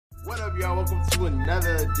What up, y'all? Welcome to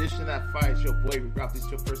another edition of That Fire. It's your boy, Ralph. This is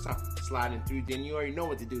your first time sliding through. Then you already know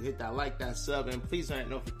what to do. Hit that like, that sub, and please turn that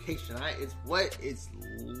notification. All right? It's what? It's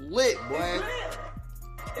lit, boy. It's lit.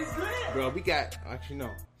 It's lit. Bro, we got, actually,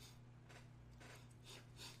 no.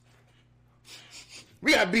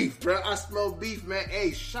 We got beef, bro. I smell beef, man.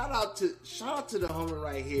 Hey, shout out to the homie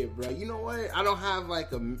right here, bro. You know what? I don't have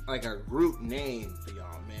like a group name for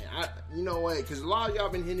y'all, man. You know what? Because a lot of y'all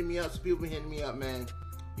been hitting me up. Some people been hitting me up, man.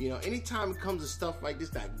 You know, anytime it comes to stuff like this,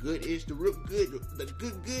 that good-ish, the real good, the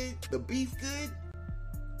good, the beef good,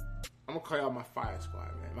 I'm gonna call y'all my fire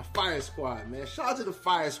squad, man. My fire squad, man. Shout out to the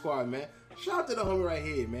fire squad, man. Shout out to the homie right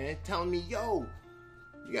here, man. Telling me, yo,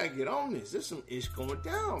 you gotta get on this. There's some ish going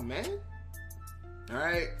down, man.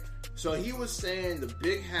 Alright? So he was saying the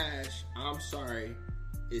Big Hash, I'm sorry,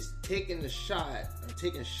 is taking shots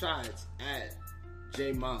at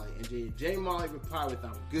J Molley. And J Molley replied with,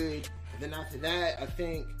 I'm good. And then after that, I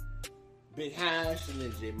think Big Hash and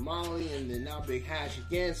then J Molley and then now Big Hash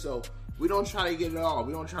again. So we don't try to get it all.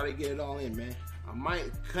 We don't try to get it all in, man. I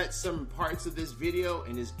might cut some parts of this video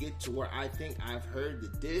and just get to where I think I've heard the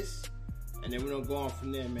diss. And then we're going to go on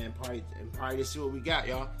from there, man. Probably just see what we got,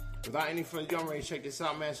 y'all. Without any further ado, I'm ready to check this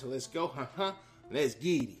out, man. So let's go. Let's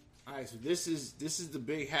get it. Alright, so this is the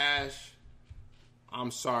Big Hash.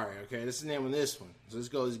 I'm sorry, okay? This is the name of this one. So let's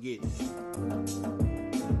go, let's get it.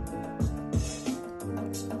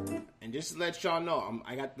 And just to let y'all know,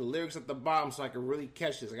 I got the lyrics at the bottom so I can really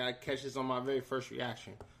catch this. I gotta catch this on my very first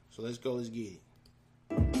reaction. So let's go, let's get it.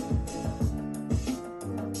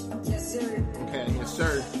 Yes, sir. Okay, yes,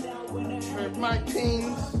 sir. Hurt my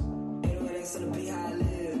teens.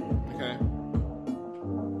 Okay.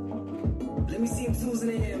 Let me see them twos in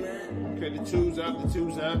the air, man. Okay, the two's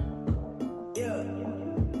up. Yeah.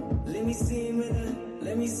 Let me see him in the,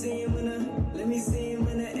 let me see him in the, let me see him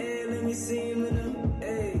in the air, let me see him in the,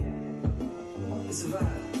 hey. It's a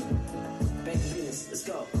vibe. Back to business, let's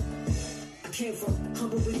go. I came from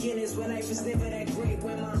humble beginnings where life was never that great.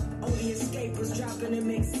 When my only escape was dropping a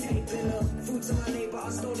mixtape and the fruits of my labor, I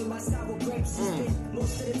stole in my sour grapes. Spent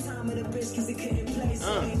most of the time of the bitch cause it couldn't play.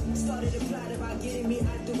 So they started to plot about getting me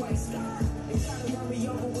out the white star. They tried to run me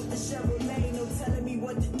over with the Chevrolet, no telling me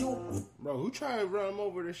what to do. Bro, who tried to run him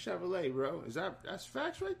over the Chevrolet, bro? That's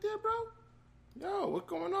facts right there, bro? Yo, what's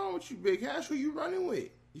going on with you, Big Hash? Who you running with?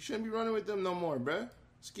 You shouldn't be running with them no more, bro.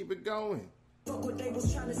 Let's keep it going. Fuck what they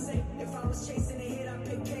was trying to say. If I was chasing a hit, I'd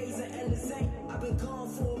pick K's and LSA. I've been gone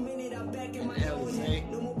for a minute, I'm back in my own.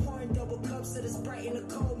 No more pouring double cups of the Sprite in a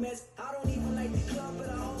cold mess. I don't even like the club, but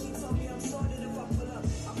I only told me I'm sorted if I pull up.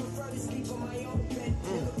 I prefer to sleep on my own bed.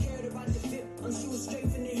 Never cared about the fit. I'm shooting straight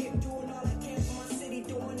from the hip, doing all I can for my city.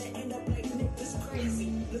 Don't wanna end up like Nick, it's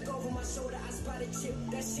crazy. Look over my shoulder, I spot a chip.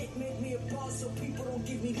 That shit made me a boss, so people don't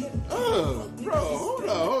give me lip. Bro, hold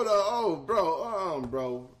on. Oh,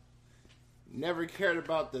 bro. Never cared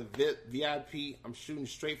about the VIP. I'm shooting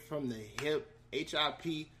straight from the hip.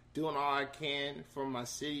 HIP, doing all I can for my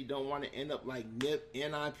city. Don't want to end up like NIP,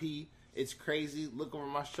 NIP. It's crazy. Look over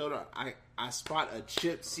my shoulder. I spot a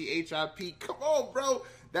chip, CHIP. Come on, bro.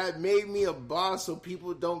 That made me a boss so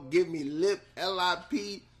people don't give me lip,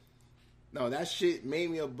 LIP. No, that shit made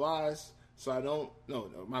me a boss so I don't... No,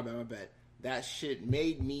 my bad. That shit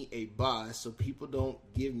made me a boss so people don't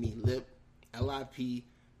give me lip, LIP.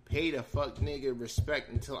 Pay the fuck nigga respect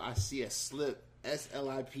until I see a slip.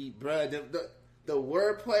 SLIP, bruh. The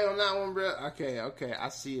wordplay on that one, bruh. Okay. I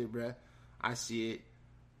see it, bruh. I see it.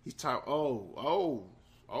 He's talking.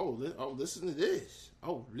 Listen to this.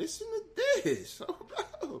 Listen to this. Oh,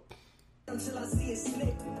 bro. Until I see it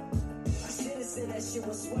slip. I should have said that shit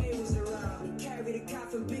when Sway was around. He carried a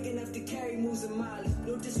coffin big enough to carry moves and Molley.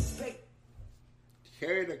 No disrespect.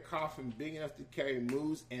 Carried a coffin big enough to carry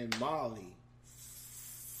moves and Molley.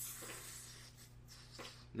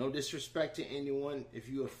 No disrespect to anyone. If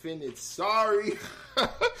you offended, sorry.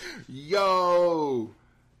 Yo,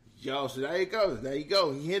 so there you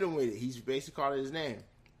go. He hit him with it. He's basically called it his name.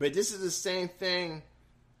 But this is the same thing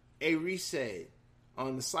A-Ree said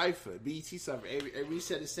on the Cypher, BET Cypher. A-Ree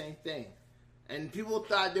said the same thing. And people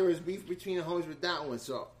thought there was beef between the homies with that one.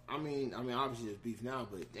 So, I mean, obviously there's beef now,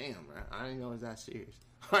 but damn, man, I didn't know it was that serious.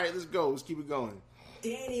 All right, let's go. Let's keep it going. To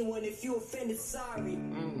anyone, if you offended, sorry.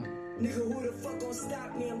 Nigga, who the fuck gon'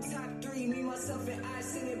 stop me? I'm top 3. Me, myself, and I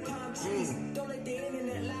singing palm trees. Don't let the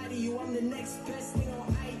internet lie to you. I'm the next best thing on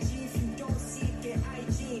IG. If you don't see it, get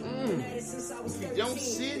IG. Been at it since I was 13. If you don't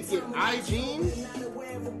see it, get IG. Not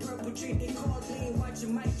aware of a purple drink. They call lean.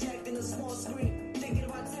 Watching Mike Jack in a small screen. Thinking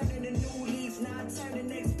about turning a new leaf. Now I turn the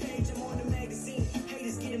next page. I'm on the magazine.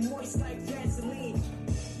 Haters getting moist like Vaseline.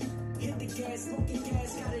 Hit the gas, smoking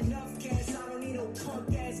gas. Got enough gas. I don't need no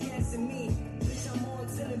punk ass gas.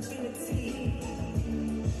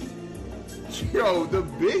 Yo, the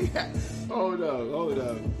big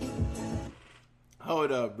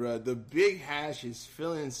hold up, bro. The big hash is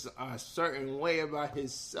feeling a certain way about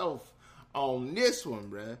himself on this one,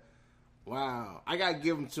 bro. Wow, I gotta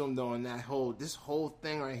give him to him though on this whole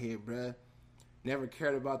thing right here, bro. Never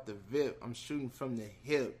cared about the VIP. I'm shooting from the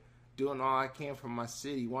hip, doing all I can for my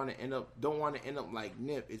city. Don't want to end up like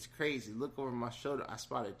Nip. It's crazy. Look over my shoulder, I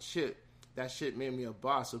spot a chip. That shit made me a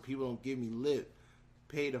boss, so people don't give me lip.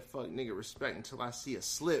 Pay the fuck nigga respect until I see a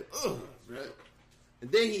slip. Ugh, bro.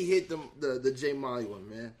 And then he hit the J Molley one,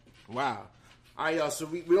 man. Wow. All right, y'all. So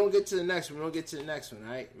we don't get to the next one. All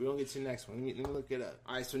right? We don't get to the next one. Let me look it up.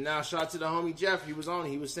 All right. So now, shout out to the homie Jeff. He was on.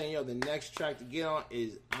 He was saying, yo, the next track to get on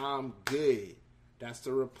is "I'm Good." That's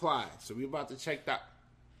the reply. So we about to check that.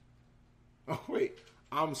 Oh wait,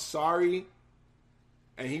 I'm sorry.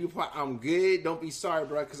 And he replied, "I'm good. Don't be sorry,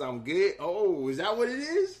 bro, because I'm good." Oh, is that what it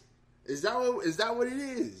is? Is that what it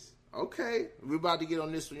is? Okay, we're about to get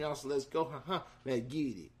on this one, y'all. So let's go. Let's get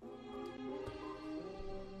it.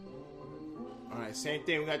 All right, same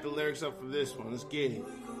thing. We got the lyrics up for this one. Let's get it.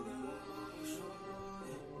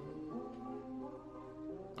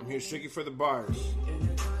 I'm here strictly for the bars.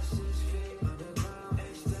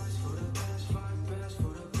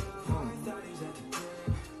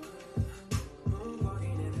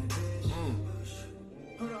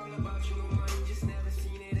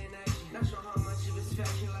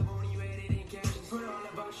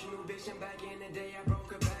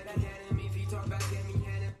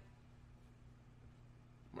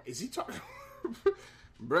 Is he talking?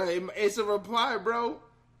 Bro, it's a reply, bro.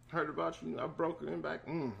 Heard about you. I broke it back.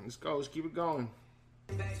 Let's go. Let's keep it going.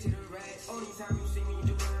 Back to the right. Only time you see me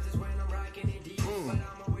do lines is when I'm rocking it deep. But I'm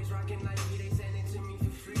always rocking like they send it to me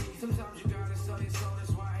for free. Sometimes you gotta sell your soul.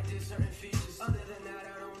 That's why I did certain features. Other than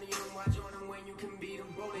that, I don't need them. Why join them when you can beat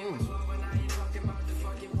them? Rolling with 12 and I ain't talking about the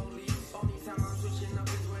fucking police. Only time I'm switching up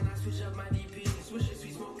is when I switch up my DP. Switch it,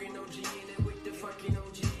 sweet smoking OG and then with the fucking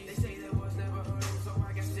OG. They say there was never hurting, so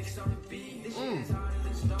I got sticks on the beat. This shit is harder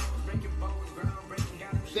than stones, breaking bones, ground breaking.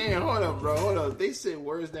 Got them. Damn, hold up, bro. Hold up. They said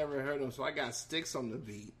words never hurt them, so I got sticks on the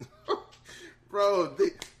beat. Bro,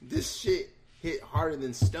 this shit hit harder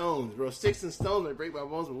than stones, bro. Sticks and stones may break my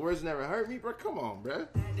bones, but words never hurt me, bro. Come on, bro.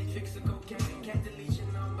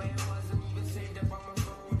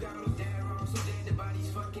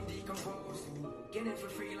 Get it for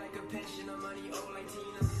free like a pension of money, old like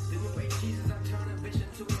Tina. The new age Jesus, I turn a bitch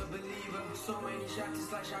into a believer. So many shots,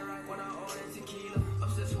 it's like Chirac when I order tequila.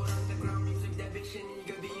 Obsessed with underground music, that bitch shit need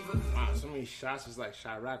a beaver. Wow, so many shots is like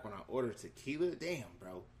Chirac when I order tequila? Damn,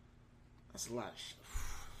 bro. That's a lot of shit.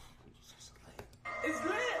 It's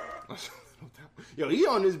lit. Yo, he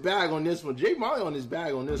on his bag on this one. J Molley on his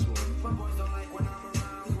bag on this one. My boys don't like when I'm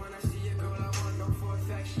around. When I see a girl, I want no for a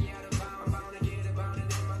fact she out of bounds. I'm bound to get about it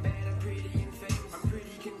in my bed. I'm pretty and famous. I'm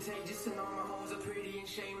pretty contagious and all my hoes are pretty and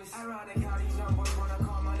shameless. Ironic how these young boys wanna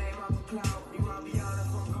call my name off a cloud. You might be on the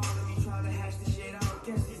phone calling me, trying to hash the shit out.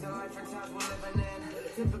 Guess these are different times we're living in.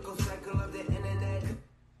 Typical cycle of the internet.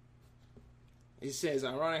 It says,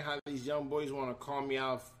 ironic how these young boys want to call me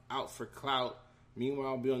out for clout. Meanwhile,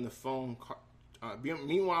 I'll be on the phone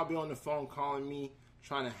calling me,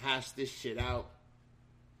 trying to hash this shit out.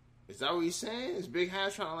 Is that what he's saying? Is Big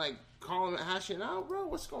Hash trying to like call him and hash it out, bro?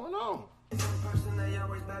 What's going on? Bro,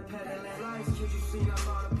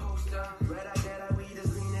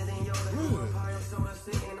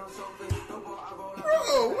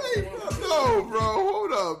 wait, no, bro,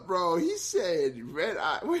 hold up, bro. He said red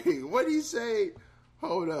eye. Wait, what did he say?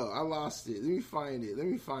 Hold up, I lost it. Let me find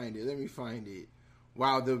it.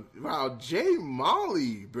 Wow, J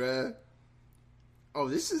Molley, bruh. Oh,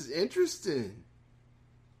 this is interesting.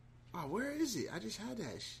 Oh, where is it? I just had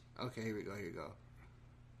that. Okay, here we go.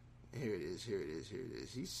 Here it is.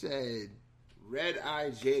 He said, Red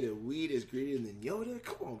Eye Jada, weed is greedier than Yoda.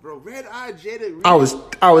 Come on, bro. Red Eye Jada.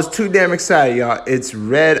 I was too damn excited, y'all. It's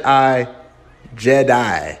Red Eye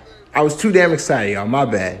Jedi. I was too damn excited, y'all. My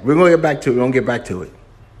bad. We're gonna get back to it.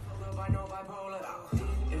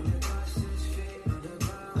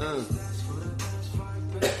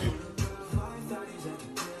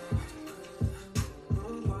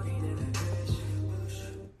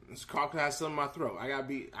 Cough has something in my throat. I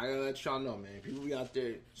gotta let y'all know, man. People be out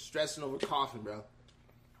there stressing over coughing, bro.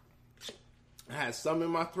 I had something in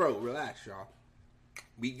my throat. Relax, y'all.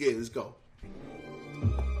 Be good. Let's go.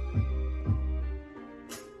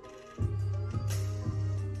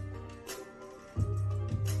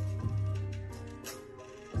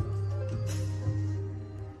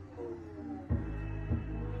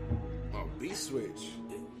 Oh, beat switch.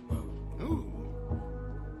 Ooh.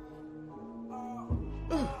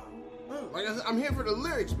 Like I said, I'm here for the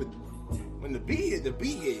lyrics, but when when the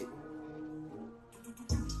beat hit,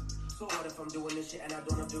 So what if I'm doing this shit and I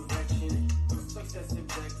don't have direction? Success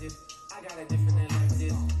subjective, I got a different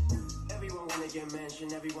elective. Everyone wanna get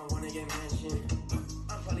mentioned, everyone wanna get mentioned.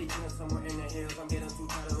 I'm probably chilling somewhere in the hills, I'm getting too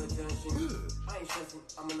tired of attention. I ain't stressing,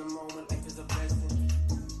 I'm in the moment like there's a blessing.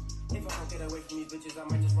 If I don't get away from these bitches, I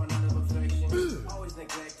might just run out of affection. Always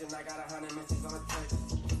neglecting, I got 100 messages on a text.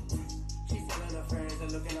 She's telling her friends,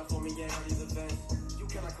 they're looking out for me, yeah, all these events. You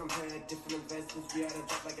cannot compare different investments, we had a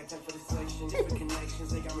drop like a 10 for the selection. Different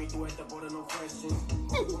connections, they got me through at the border, no question.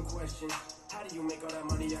 One question, how do you make all that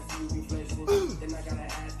money after you be flexing? Then I gotta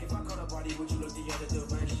ask, if I caught a body, would you look the other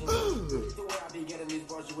direction? The way I be getting these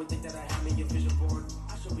bars, you would think that I have me a vision board.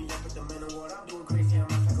 I should be up at the men award, I'm doing crazy, I'm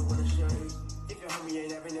not like a winner shirt. If your homie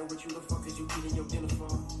ain't ever there with you, the fuck is you eating your dinner for?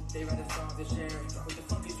 They rather starve than share. What the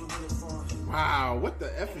fuck is you winning for? Wow, what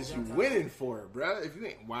the F is you winning for, bro? If you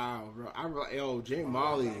ain't, wow, bro. Yo, J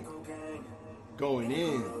Molley going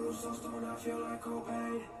in. I feel like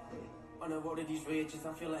Cobain. On the road to these riches,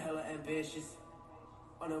 I'm feeling hella ambitious.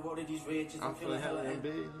 On the road to these riches, I'm feeling hella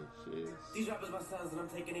ambitious. These rappers my sons and I'm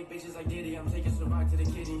taking eight bitches like Diddy. I'm taking some rock to the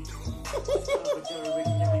kitty.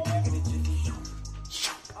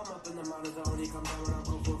 I'm up in the mountains, I only come down when I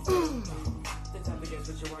go for a food. The type of get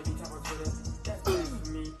switching while you tap on Twitter. That's bad for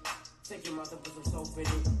me. Take your mouth and put some soap in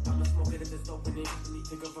it. I'ma smoke it if there's soap in it.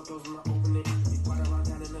 Take up for clothes when I open it. These water around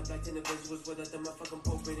town in the black in the bitch was with it. The motherfucking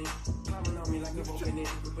pope in it. Climbing on me like a rope in it.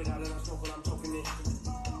 Whip it out and I smoke while I'm choking it.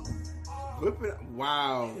 Whip it.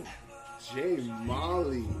 Wow. J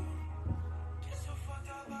Molley.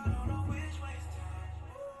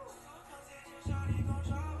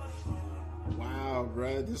 Wow,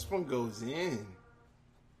 bro. This one goes in.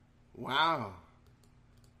 Wow.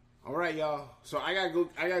 All right, y'all. So I gotta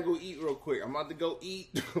go eat real quick. I'm about to go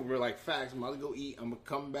eat. We're like facts. I'm about to go eat. I'm gonna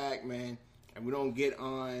come back, man, and we don't get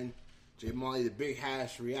on J Molley the Big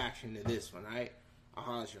Hash reaction to this one. All right, I'll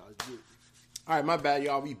holler at y'all. Let's do it. All right, my bad,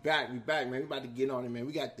 y'all. We back, man. We about to get on it, man.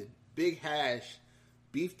 We got the Big Hash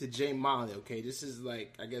beef to J Molley. Okay, this is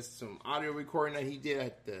like, I guess, some audio recording that he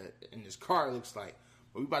did in his car. It looks like,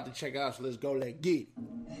 but we about to check out. So let's go. Let's get.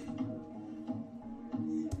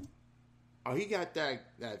 Oh, he got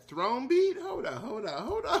that throne beat? Hold up,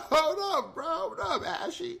 bro. Hold up,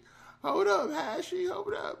 Hashy. Hold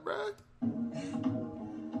up, bro.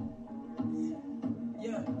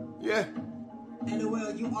 Yeah.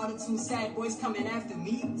 LOL, you auto-tune sad boys coming after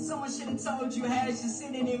me. Someone should have told you Hash is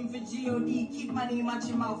synonym for G-O-D. Keep my name out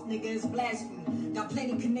your mouth, nigga, it's blasphemy. Got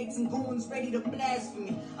plenty connects and goons ready to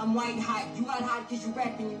blasphemy. I'm white hot, you hot cause you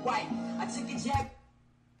rapping, you white. I took a jab.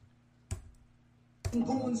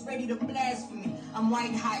 Goons ready to blasphemy. I'm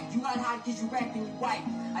white hot, you hot cause you rapping, you white.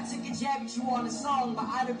 I took a jab at you on a song, but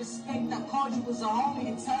out of respect, I called you as a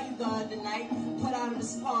homie to tell you the other night. Put out a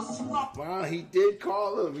response to wow, he did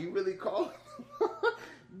call him. He really called him.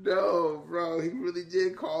 No, bro, he really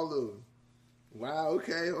did call him. Wow,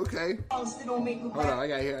 okay. Hold on, I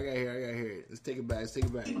gotta hear it. Let's take it back.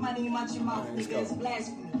 Keep my name out your mouth, nigga, it's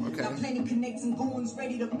blasphemy. Okay. Got plenty connects and goons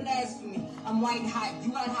ready to blasphemy. I'm white hot,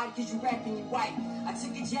 you hot cause you rapping, you white. I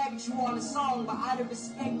took a jab at you on a song, but out of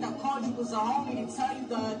respect, I called you as a homie to tell you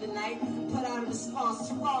the other night. Put out a response,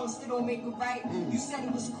 two wrongs still don't make it right. You said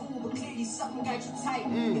it was cool, but clearly something got you tight.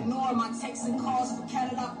 Ignore my texts and calls for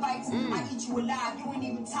Canada fights. I eat you alive, you ain't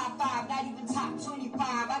even top 5, not even top 25.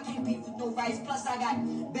 I can't beef with no rice, plus I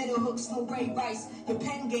got better hooks, no Ray Rice. Your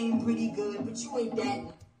pen game pretty good, but you ain't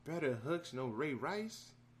that. Better hooks, no Ray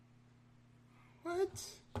Rice? What?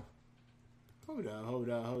 Hold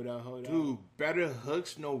on. Dude, better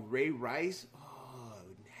hooks, no Ray Rice? Oh,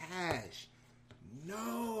 Hash.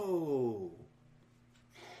 No.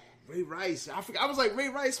 Ray Rice. I forgot. I was like, Ray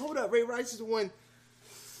Rice, hold up. Ray Rice is the one.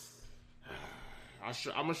 I'm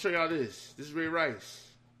gonna show y'all this. This is Ray Rice.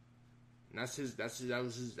 And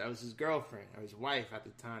that was his girlfriend, or his wife at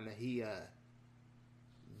the time that he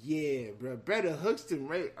yeah, bro. Better hooks than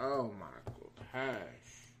Ray. Oh my god. Hash.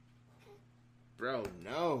 Bro,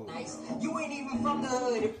 no. Nice. You ain't even from the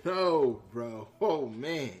hood. No, bro. Oh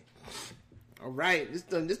man. All right, this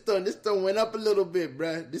done went up a little bit,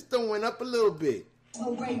 bro. This done went up a little bit.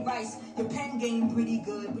 No Ray Rice, your pen game pretty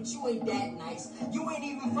good, but you ain't that nice. You ain't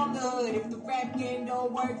even from the hood. If the rap game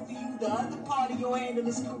don't work for you, the other part of your handle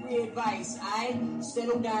is career advice. Aight?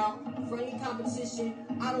 Settle down. Friendly competition.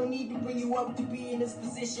 I don't need to bring you up to be in this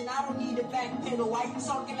position. I don't need a back pedal. Why you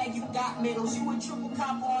talking like you got medals? You a triple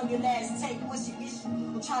combo on your last take. What's your issue?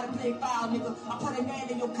 I'm trying to play foul, nigga. I put a nail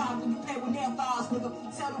in your coffin. You play with nail files,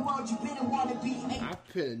 nigga. Tell the world you been and wanna be. I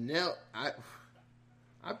put a nail.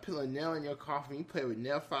 I peel a nail in your coffin. You play with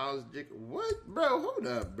nail files, dick. What, bro? Hold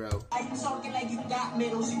up, bro. Are you talking like you got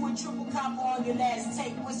medals? You a triple copper on your last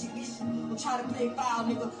take. What's your issue? I'm trying to play foul,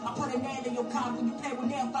 nigga. I put a nail in your coffin. You play with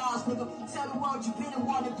nail files, nigga. Tell the world you been and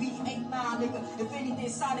wanna be 8 Mile, nigga. If anything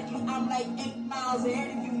sonically, I'm like 8 miles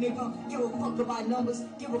ahead of you, nigga. Give a fuck about numbers.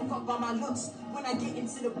 Give a fuck about my looks. When I get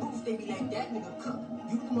into the booth, they be like, that nigga cook.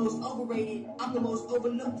 You the most overrated, I'm the most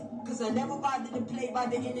overlooked. Cause I never bothered to play by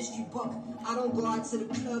the industry book. I don't go out to the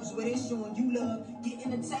clubs where they showing you love.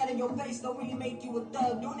 Getting a tat in your face don't really make you a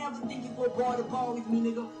thug. Don't ever think you go bar to bar with me,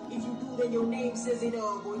 nigga. If you do, then your name says it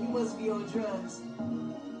all, boy. You must be on drugs.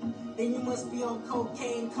 Then you must be on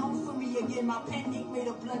cocaine. Come for me again, my pen ink made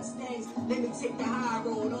of blood stains. Let me take the high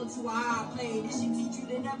road onto a high plane. This should teach you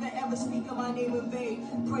to never ever speak of my name in vain.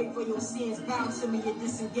 Pray for your sins, bow to me and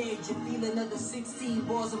disengage. And feel another 16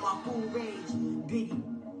 balls of my full rage. Biggie.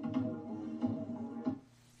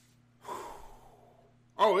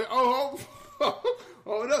 Oh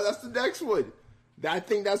no, that's the next one. I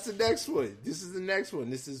think that's the next one. This is the next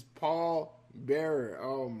one. This is Pallbearer.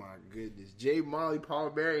 Oh my goodness. J. Molley,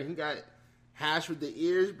 Pallbearer. He got hash with the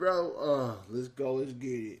ears, bro. Let's go. Let's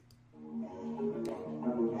get it.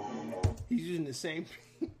 He's using the same.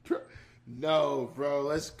 No, bro.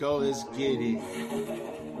 Let's go. Let's get it.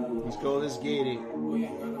 Let's go. Let's get it.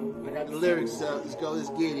 I got the lyrics up. Let's go.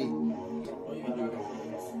 Let's get it.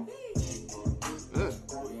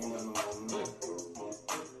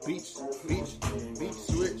 Beach switch. Let's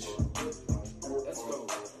go.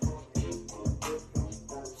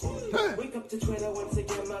 Wake up to Twitter once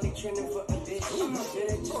again, Molley trending for a bitch.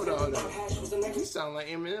 Hold on. He sound like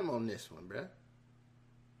Eminem on this one, bruh.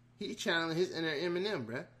 He channeling his inner Eminem,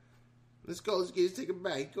 bruh. Let's go. Let's take it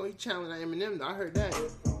back. He channeling that Eminem. I heard that.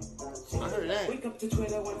 Wake up to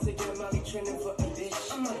Twitter once again, Molley trending for a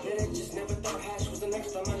bitch. I'm not bitter, just never thought hash was the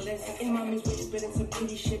next on my list. In my music, spitting some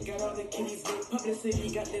kitty shit, got all the kitties lit.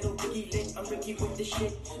 Publicity got little biggie lit. I'm Ricky with this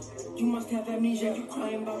shit. You must have amnesia, you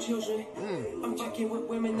crying about children. I'm checking with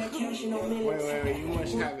women that cashing on minutes. Wait. You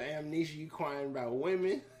must have amnesia, you crying about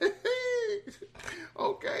women.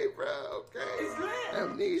 Okay, bro. Okay.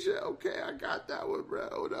 Amnesia. Okay, I got that one, bro.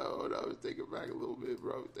 Hold on. Let's take it back a little bit,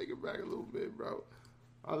 bro.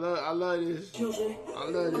 I love this. I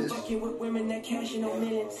love this. I'm fucking with women that cashing on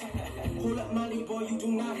minutes. Hold up, Molley boy, you do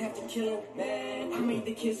not have to kill him. Man, I made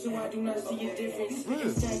the kiss, so I do not see a difference.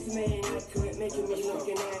 It's tax man, I quit making me look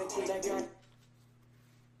inadequate.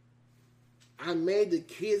 I made the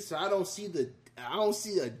kid, so I don't see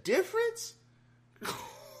a difference.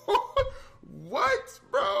 What,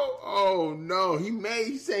 bro? Oh no, he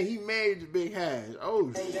said he made the big hash.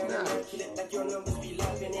 Oh snap. Like your numbers be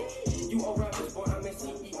laughing it. You all rappers, boy, I'm a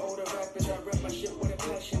CEO to rappers. I rep my shit with a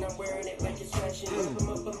passion. I'm wearing it like it's fashion. Rip him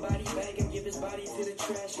up a body bag and give his body to the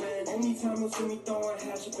trash man. Only time you'll see me throwing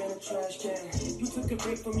hash up in a trash can. You took a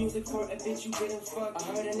break from music for a bitch you didn't fuck. I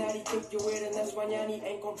heard a natty think you're weird and that's why Yanni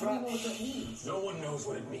ain't gon' drop. No one knows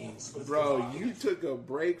what it means. But bro, you took a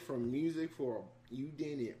break from music you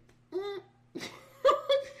didn't.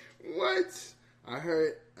 What? I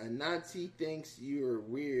heard Ananti thinks you're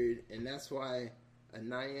weird, and that's why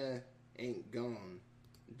Anaya ain't gone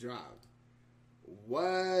drop.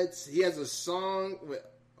 What? He has a song with.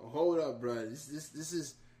 Hold up, bro. This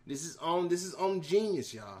is on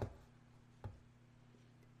Genius, y'all.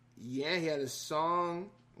 Yeah, he had a song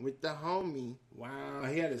with the homie. Wow,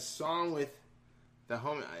 he had a song with the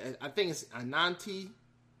homie. I think it's Ananti.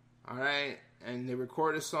 All right, and they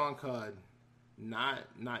recorded a song called Not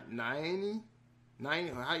 90.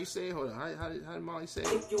 How you say it? Hold on. How did Molley say it?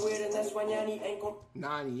 If you're weird and that's why Yanni ain't gon'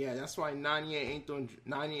 90. Yeah, that's why 90 ain't gonna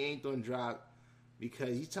drop,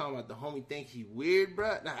 because he's talking about the homie think he weird,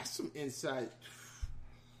 bro. Nah, that's some inside.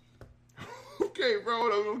 Okay, bro.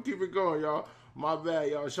 Hold on. We're gonna keep it going, y'all. My bad,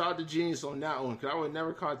 y'all. Shout out to Genius on that one, because I would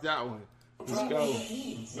never caught that one. Let's go.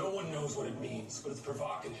 No one knows what it means, but it's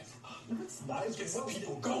provocative. It's not. It gets the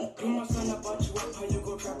people go. Come on, son, I bought you up. How you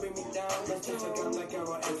go trapping me down? Let's take a gun like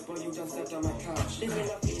Arrow X, boy, you just stepped on my couch. Living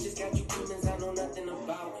up features got you demons I know nothing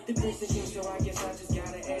about. The business is so I guess I just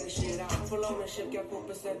gotta add the shit out. Full ownership, got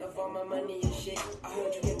 4% of all my money and shit. I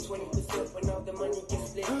heard you get 20% when all the money gets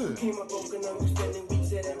split. Came up broken on you spending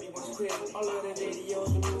weeks at everyone's crib. All of the videos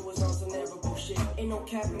when you was on some never bullshit. Ain't no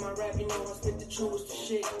cap in my rap, you know I spit the truest to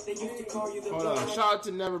shit. They used to call you the hold on, shout out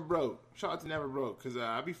to Never Broke. Because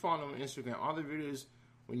I be following on Instagram. All the videos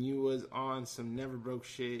when you was on some Never Broke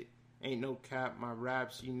shit. Ain't no cap. My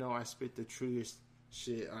raps, you know I spit the truest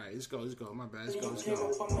Shit, alright, let's go. My bad, let's go. Came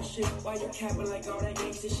up on my shit, why you capping like all that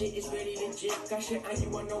gangsta shit is really legit? Got shit on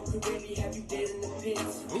you, I know could really have you dead in the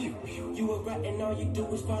pits. You a rat and all you do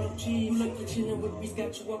is follow cheese. You look like chillin' with Reese,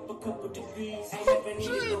 got you up a couple degrees.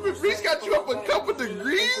 Reese got you up a couple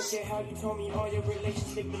degrees? Forget how you told me all your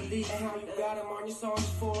relations make believe. And how you got them on your songs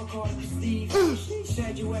for a call to Steve.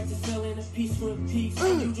 Said you had to sell in a piece for a piece.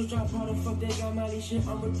 And you just drop all the fuck they got Molley shit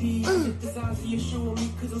on repeat. The size of your shoe on me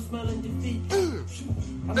cause I'm smelling defeat.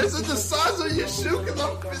 This is the size of your shoe because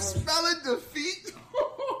I'm smelling defeat.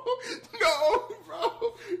 No,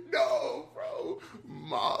 bro.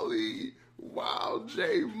 Molley. Wow,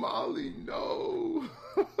 J. Molley, no.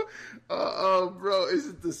 Bro, is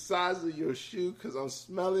it the size of your shoe because I'm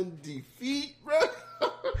smelling defeat, bro?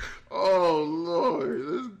 Oh, Lord.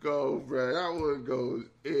 Let's go, bro. That one goes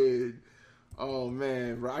in. Oh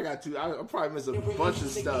man, bro, I probably missed a bunch of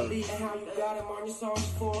stuff. And how you got him on your songs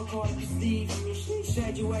for a call to Steve.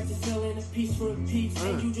 Said you had to sell in a piece for a piece.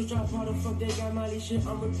 And you just drop all the fuck they got Molley shit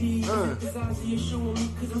on repeat. The size of your shoe on me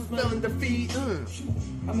cause I'm smelling defeat.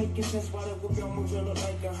 I'm making sense why the whip y'all moving look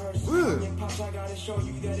like a hearse. Your pops, I gotta show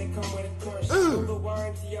you that it come with a curse. The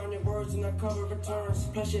warranty on your words and I cover returns.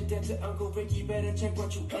 Plus your debt to Uncle Ricky, better check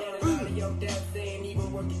what you earn. A lot of your debts, they ain't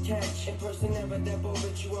even worth the cash. In person, never that bold,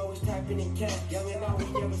 but you always typing in cash. Young and all we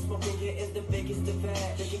ever smoking here is the biggest of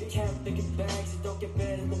bags. Bigger cap, bigger bags, it don't get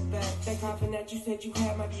better than back. That coffin that you said you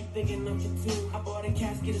had might be big enough for two. I bought a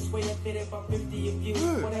casket, it's way up fitted about 50 of you.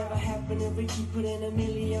 Whatever happened to Ricky, put in $1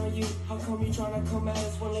 million on you. How come you tryna come at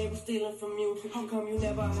us when label stealing from you? How come you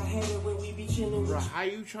never high-headed when we be chilling with you? How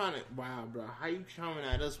you coming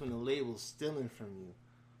at us when the label's stealing from you?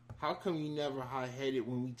 How come you never high-headed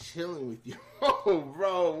when we chilling with you? Oh,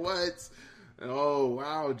 bro, what? Oh,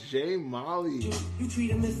 wow, J. Molley. You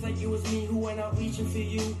treat him this like you was me who went out reaching for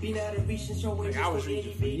you. Be not a reaching show where I was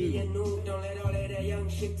reaching for you. Don't let all that young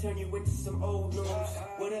shit turn you into some old news.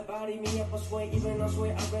 Would it body me up, I swear, even I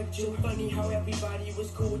swear I wrecked you. Funny how everybody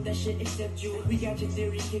was cool with that shit except you. We got your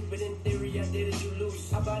theory kicked, but in theory I did it, you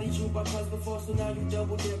lose. I bodied you by twice before, so now you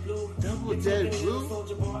double dead blue. Double dead blue?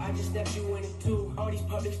 Soldier boy, I just stepped you in it too. All these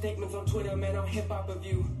public statements on Twitter, man, on hip-hop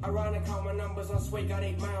review. Ironic how my numbers on Sway got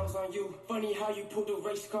 8 miles on you. Funny how you pulled a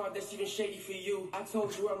race card that's even shady for you. I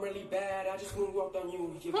told you I'm really bad, I just moonwalked on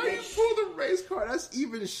you. How you pulled a race card that's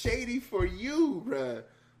even shady for you, bruh?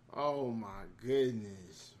 Oh my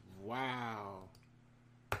goodness. Wow.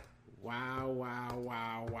 Wow.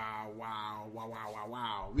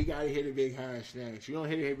 We gotta hit a big hash next. You don't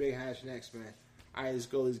hit a big hash next, man. Alright, let's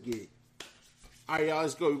go, let's get it. Alright, y'all,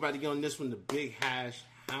 let's go. We about to get on this one, the big hash,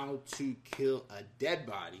 how to kill a dead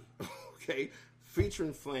body. Okay?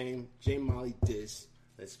 Featuring Flame, J. Molley diss.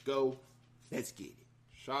 Let's go. Let's get it.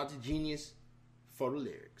 Shout out to Genius for the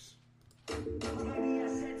lyrics. Maybe I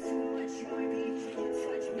said too much, you might be in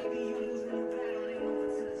touch. Maybe you losing the battle, ain't no one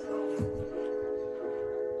to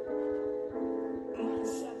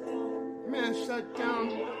the Man, shut down.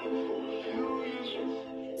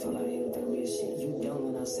 Feel like with that real shit, you done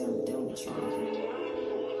when I say I'm done with you.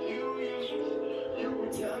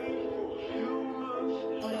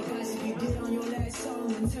 All that gossip you did on your last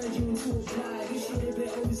song and turned you into a bride. You should have been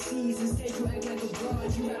overseas, instead you act like a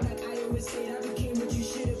broad. You act like iOS 8, I became what you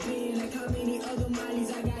should have been. Like how many other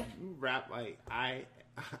Mollies I got. You rap like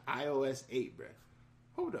iOS 8, bro.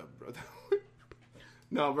 Hold up, bro.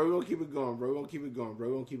 No, bro, we're gonna keep it going, bro. We're gonna keep it going.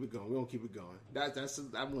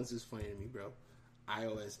 That one's just funny to me, bro.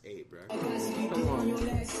 iOS 8, bro. Come on. Your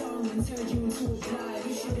last song and turned you into a bride.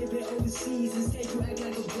 You should have been overseas, instead you act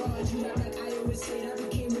like a broad. You act like iOS 8, I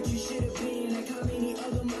became what you should have been. Like how many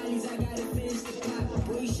other Mollies I gotta finish the pop.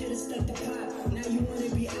 Boy, you should have stuck the pop. Now you wanna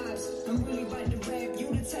be ops. I'm really about to rap. You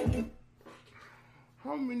the type to.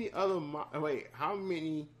 How many other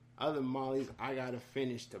Mollies I gotta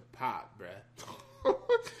finish to pop, bruh?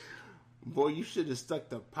 Boy, you should have stuck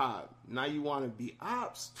to pop. Now you wanna be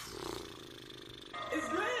ops? It's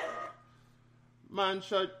good. Mine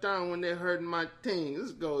shut down when they heard my thing.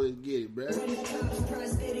 Let's go, let's get it, bruh.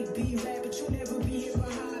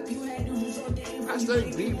 I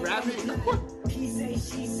started beat rapping. He say,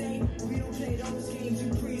 she say, we don't play those games.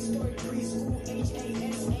 You prehistoric, preschool, HASH.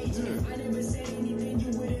 I never said anything,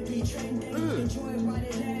 you wouldn't be trending. Enjoy while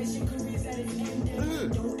it lasts, your career's at its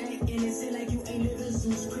end. Don't act innocent like you ain't living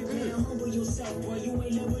Zeus. Prepare to humble yourself, boy, you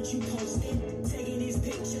ain't love what you posted. Taking these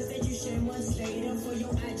pictures that you share months later for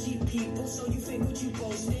your IG people, so you fake what you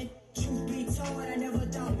posted. Truth be told, I never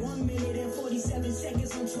thought 1 minute and 47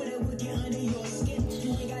 seconds on Twitter would get under your skin.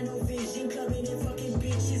 You ain't got no vision, clubbing and fucking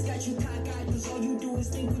bitches. Got you cockeyed, cause all you do is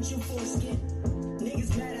think with your foreskin.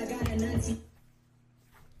 Niggas mad, I got a Nazi.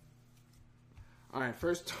 Alright,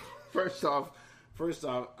 first First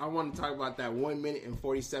off, I want to talk about that 1 minute and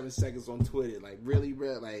 47 seconds on Twitter. Like, really,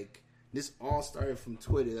 bro? Like, this all started from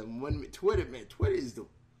Twitter. That Twitter is the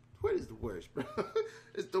worst, bro.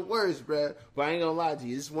 It's the worst, bro. But I ain't gonna lie to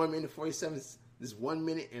you. This 1 minute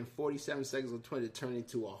and 47 seconds on Twitter turned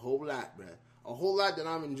into a whole lot, bro. A whole lot that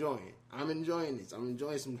I'm enjoying. I'm enjoying this. I'm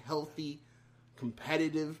enjoying some healthy,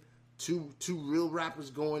 competitive, two real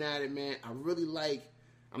rappers going at it, man. I really like.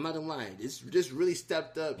 I'm not gonna lie. This really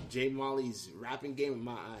stepped up J. Molley's rapping game in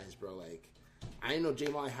my eyes, bro. Like, I didn't know J.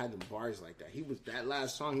 Molley had them bars like that. That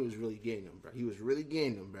last song, he was really getting them, bro. He was really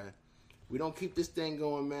getting them, bro. We don't keep this thing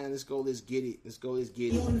going, man. Let's go, let's get it. Let's go, let's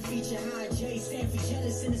get it. You on the feature high, Jay stand for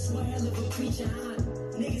jealous and it's one hell of a creature high.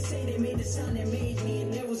 Niggas say they made the sound that made me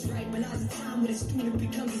and that was right, but now's the time when a student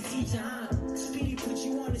becomes a teacher high. Speedy put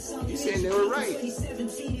you on the song. You saying they were right?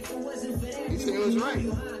 2017, if it wasn't for that, you saying it was right?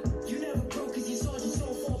 You never broke cause you sold your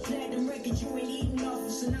soul for a platinum record. You ain't eating off,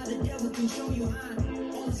 so now the devil control you high.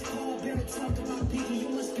 All this Pallbearer talk about people, you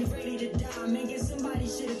must be ready to die. Man, guess somebody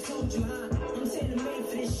should have told you high. I'm tailor-made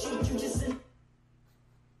for this shit, you just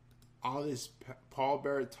all this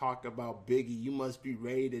Pallbearer talk about Biggie, you must be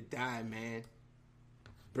ready to die, man.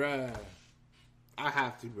 Bruh. I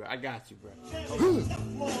have to, bro. I got you, bro.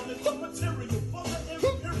 Come on,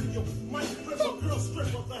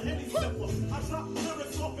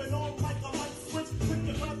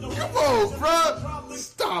 bro.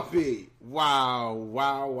 Stop it. Wow.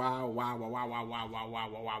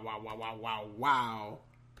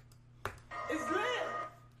 It's lit.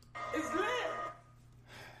 It's lit.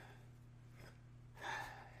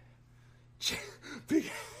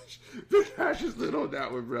 Big Ash is lit on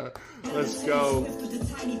that one, bro. Let's go.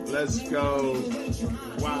 Let's go.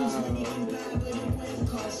 Wow.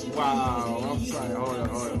 I'm sorry. Hold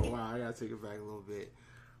on. Wow, I gotta take it back a little bit.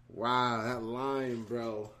 Wow, that line,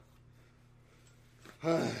 bro.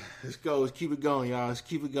 Let's go. Let's keep it going, y'all. Let's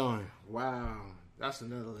keep it going. Wow. That's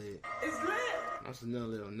another lit. It's lit. That's another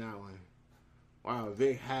lit on that one. Wow,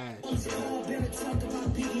 Big Hash. You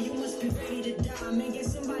must be ready to die. Man,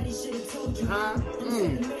 guess somebody should have told you. Huh?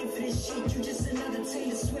 Made for this shit. You just another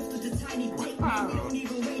Taylor Swift with a tiny dick. Wow. We don't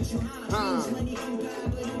even rate you high. Money can buy,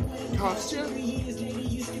 but it won't Cost you? 3 years later,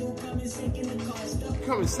 you still coming second to Costa.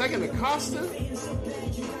 Coming second to Costa? Feeling so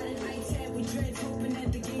bad, you got an iTab with dreads, hoping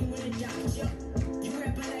that the game would adopt you. You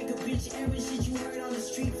rapping like a bitch, airing shit you heard on the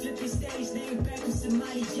street, flipping stage, name backwards to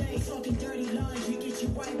Molley J. Talking dirty laundry, get you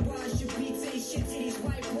whitewashed, your beats ain't shit to these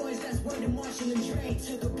white boys, that's word to Marshall and Dre.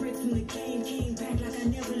 Took a break from the game, came back like I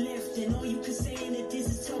never left, and all you could say in it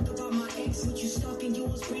is talk about my ex. What you stalking, you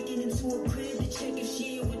was breaking into a crib to check if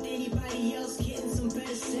she ain't with anybody else, getting some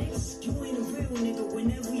better sex. You ain't a real nigga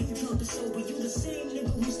whenever you drunk or sober, you the same nigga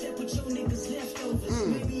who step with your niggas leftovers.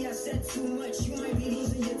 Maybe I said too much, you might be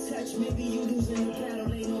losing your touch, maybe you losing the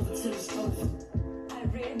battle, ain't over till it's over. I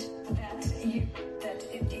read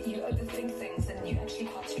that you overthink things and you actually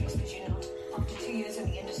quite serious because you're not, after 2 years in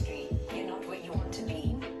the industry, you're not where you want to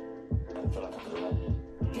be. I feel like I could rap.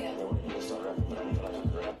 Yeah. I don't really start rapping, but I feel like I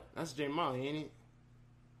could rap. That's J. Molley, ain't it?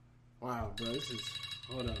 Wow, bro, this is...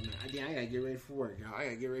 Hold up, man. I gotta get ready for work, y'all. I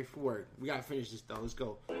gotta get ready for work. We gotta finish this, though. Let's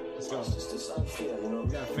go. Let's go. It's just this fear, you know? We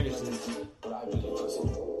gotta finish this. But I really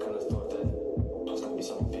personally kind of thought that I was going to be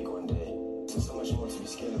something big one day. There's so much more to be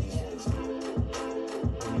scared of these days.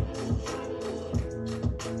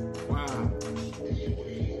 Wow.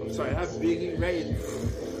 I'm sorry, that's Biggie Ray.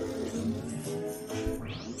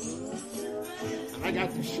 I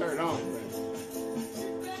got this shirt on, bro.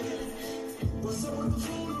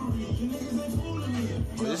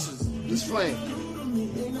 Oh, this flame.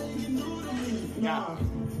 Yeah.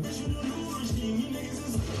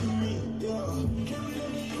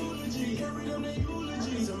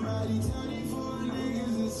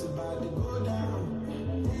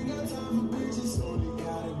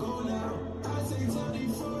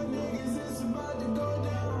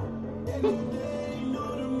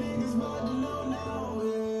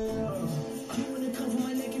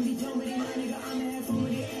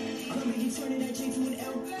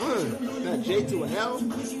 That J to an L?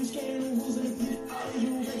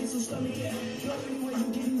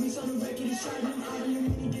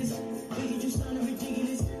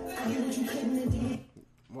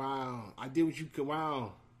 Wow, I did what you could.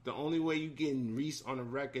 Wow, the only way you getting Reese on the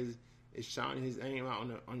record is shouting his name out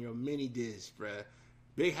on your mini disc, bruh.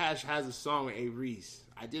 Big Hash has a song with A. Reese.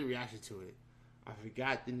 I did a reaction to it. I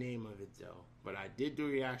forgot the name of it though, but I did do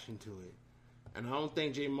a reaction to it. And I don't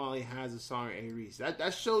think J. Molley has a song with A. Reese.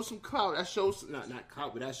 That shows some clout. That shows not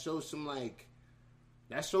clout, but that shows some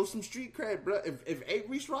some street cred, bro. If A.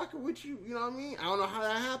 Reese rocking with you, you know what I mean? I don't know how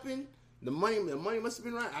that happened. The money must have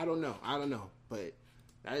been right. I don't know. But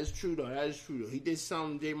That is true though. That is true though. He did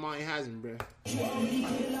something J. Molley hasn't, bro.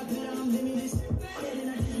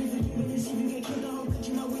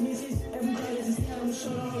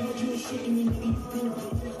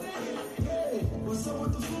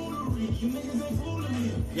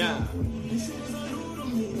 Yeah.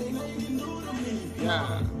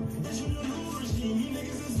 Yeah.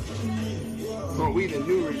 But we the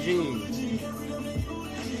new regime.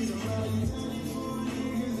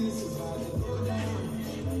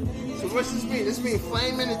 So what's this mean? This mean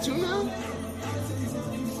Flame in it too now?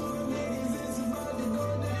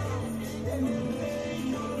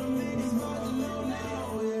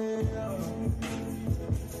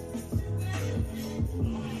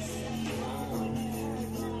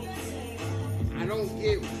 I don't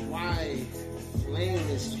get why Flame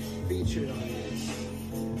is featured on this.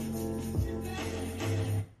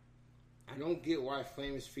 I don't get why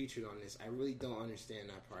Flame is featured on this. I really don't understand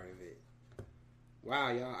that part of it.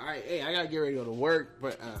 Wow, y'all. All right, hey, I gotta get ready to go to work.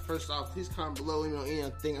 But first off, please comment below. You know,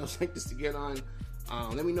 anything else like this to get on.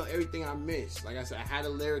 Let me know everything I missed. Like I said, I had the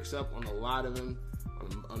lyrics up on a lot of them,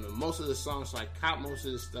 on most of the songs. So I caught most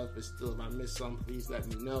of the stuff. But still, if I missed something, please let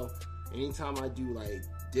me know. Anytime I do like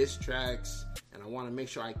diss tracks, and I want to make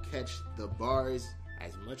sure I catch the bars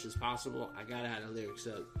as much as possible, I gotta have the lyrics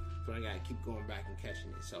up. So I gotta keep going back and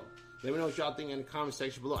catching it. So let me know what y'all think in the comment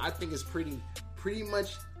section below. I think it's pretty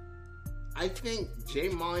much. I think J.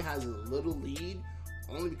 Molley has a little lead,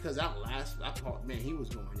 only because that part, man, he was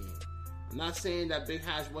going in. I'm not saying that Big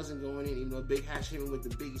Hash wasn't going in, even though Big Hash hit him with the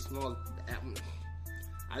Biggie Small.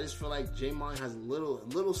 I just feel like J. Molley has a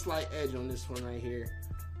little slight edge on this one right here.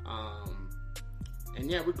 And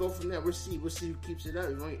yeah, we'll go from there. We'll see who keeps it up.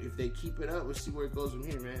 If they keep it up, we'll see where it goes from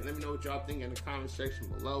here, man. Let me know what y'all think in the comment section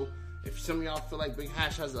below. If some of y'all feel like Big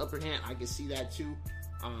Hash has the upper hand, I can see that too.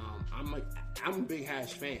 I'm a Big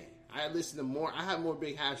Hash fan. I listen to more. I have more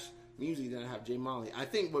Big Hash music than I have J. Molley. I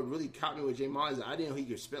think what really caught me with J. Molley is that I didn't know he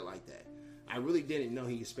could spit like that. I really didn't know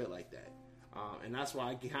he could spit like that. And that's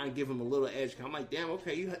why I kind of give him a little edge. I'm like, damn,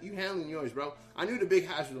 okay, you handling yours, bro. I knew the Big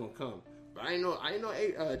Hash was gonna come, but I didn't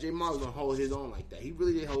know J. Molley was gonna hold his own like that. He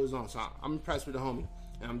really did hold his own. So I'm impressed with the homie,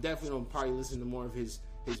 and I'm definitely gonna probably listen to more of his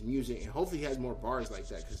music, and hopefully he has more bars like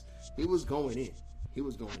that because he was going in. He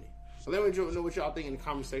was going in. So let me know what y'all think in the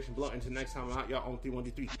comment section below. Until next time, I'm out. Y'all on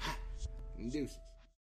 3123. Deuces.